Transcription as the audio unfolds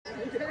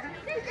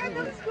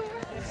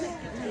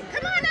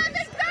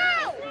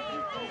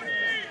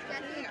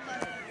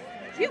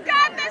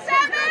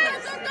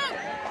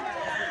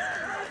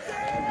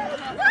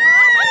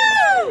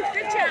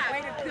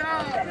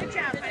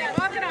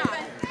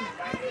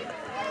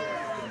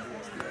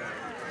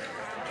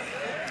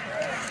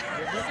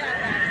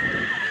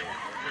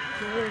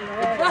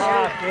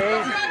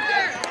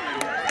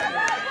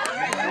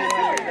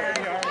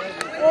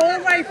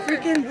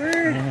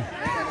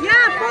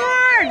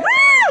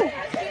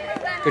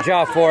Good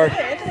job, Ford. Go,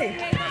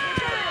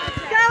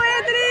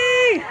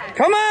 Anthony!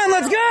 Come on,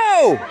 let's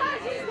go!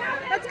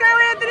 Let's go,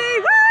 Anthony!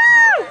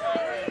 Woo!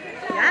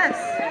 Yes.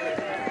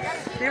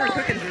 They were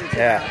cooking food.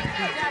 Yeah.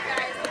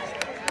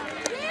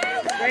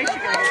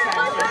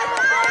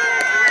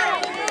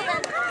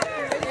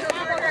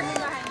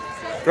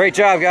 Great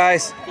job,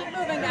 guys. Keep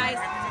moving, guys.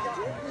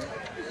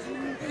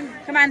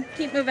 Come on,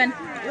 keep moving. I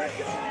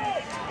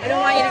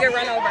don't want you to get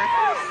run over.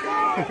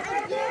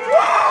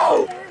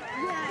 Whoa!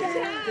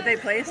 Did they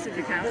place? Did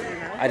you count?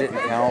 I didn't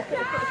count.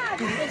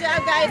 Good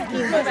job, guys.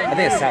 Keep moving. I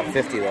think it's top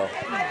 50, though.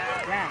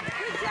 Yeah.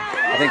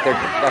 I think they're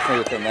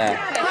definitely within that.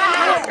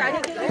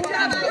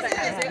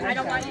 I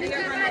don't want you to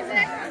get run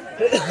over.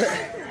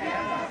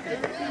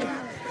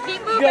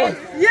 Keep moving.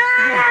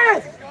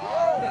 Yes!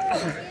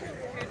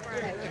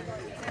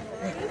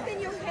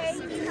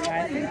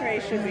 I think Ray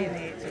should be in the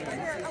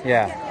 18s.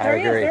 Yeah, I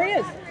agree. There he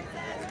is.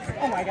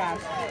 Oh my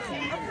gosh.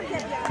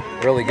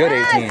 Really good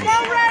 18s. Go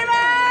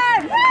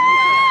Raymond!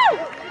 Woo!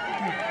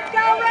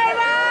 Go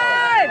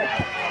Raymond!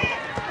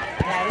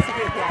 Yeah, this will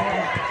be a good one.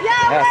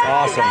 Yeah, that's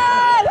awesome.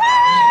 Woo!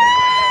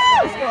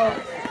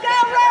 Go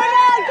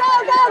Raymond! Go,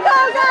 go, go,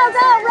 go,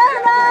 go,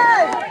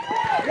 Raymond!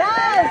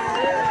 Yes!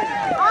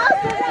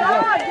 Awesome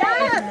job,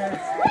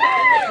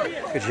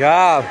 yes! Good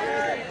job.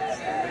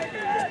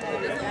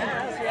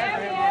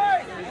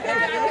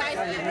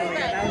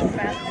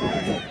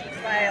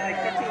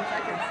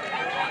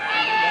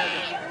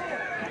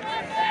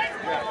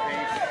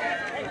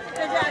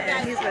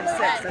 He's been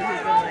sick, so he's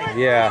been like,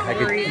 yeah,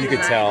 you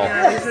could tell.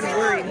 Yeah, he's been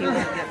worried he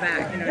wouldn't get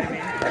back, you know what I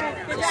mean?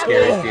 It's a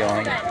scary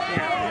feeling.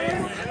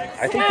 Yeah.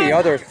 I think the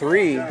other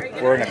three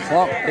were in a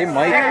clump. They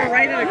might. They were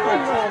right in a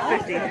clump of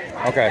 50.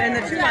 Okay. And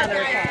the two other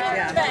clumps,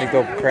 yeah. Think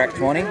they'll crack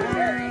 20?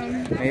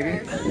 Maybe?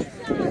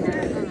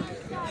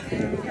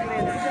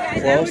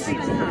 Close?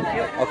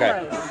 Okay.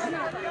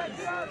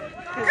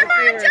 Come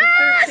on,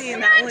 Josh! 13,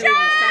 that only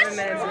 7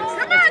 minutes.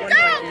 Come on,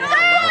 go!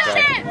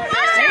 Okay.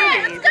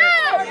 Let's go!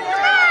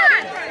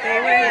 They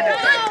were in a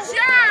Good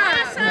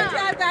job! Good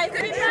job, guys.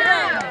 Good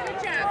job.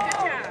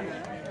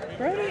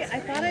 Brody, I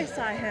thought I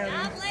saw him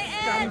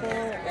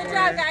stumble. Good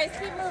job, guys.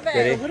 Keep moving.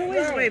 Did he? A little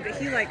ways away, but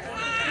he like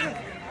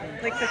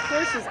the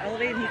course was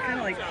elevated and he kind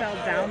of like fell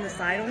down the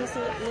side almost a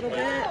little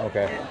bit.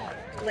 Okay.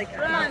 Like,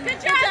 Good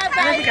job,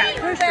 guys. he got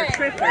pushed or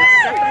tripped or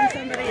stepped on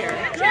somebody or.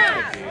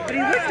 But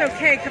he looked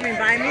okay coming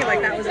by me,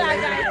 like that was a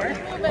race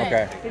before.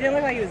 Okay. He didn't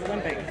look like he was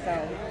limping, so.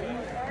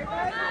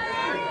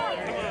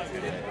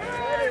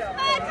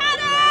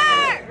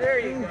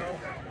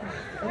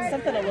 There's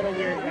something a little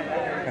weird about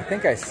that. I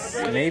think I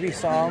maybe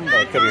saw him, but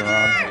I could be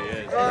wrong.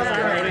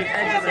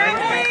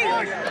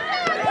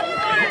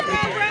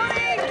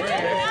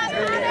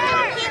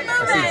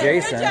 I see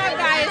Jason. Good job,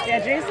 guys. Yeah,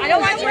 Jason. I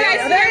don't want you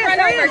guys to get run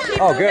over.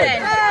 Keep Oh, good.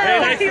 moving. Hey,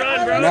 nice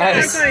run, bro.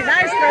 Nice.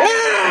 Nice, bro.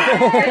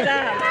 Good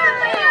job.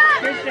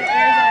 Here's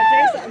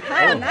Jason.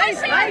 Kyle,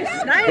 nice.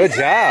 Good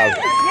job.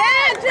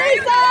 Yeah,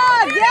 Jason.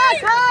 Yeah,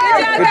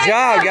 Kyle. Good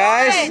job,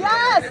 guys.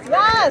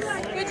 Yes.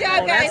 Good job,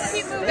 guys.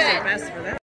 Keep moving.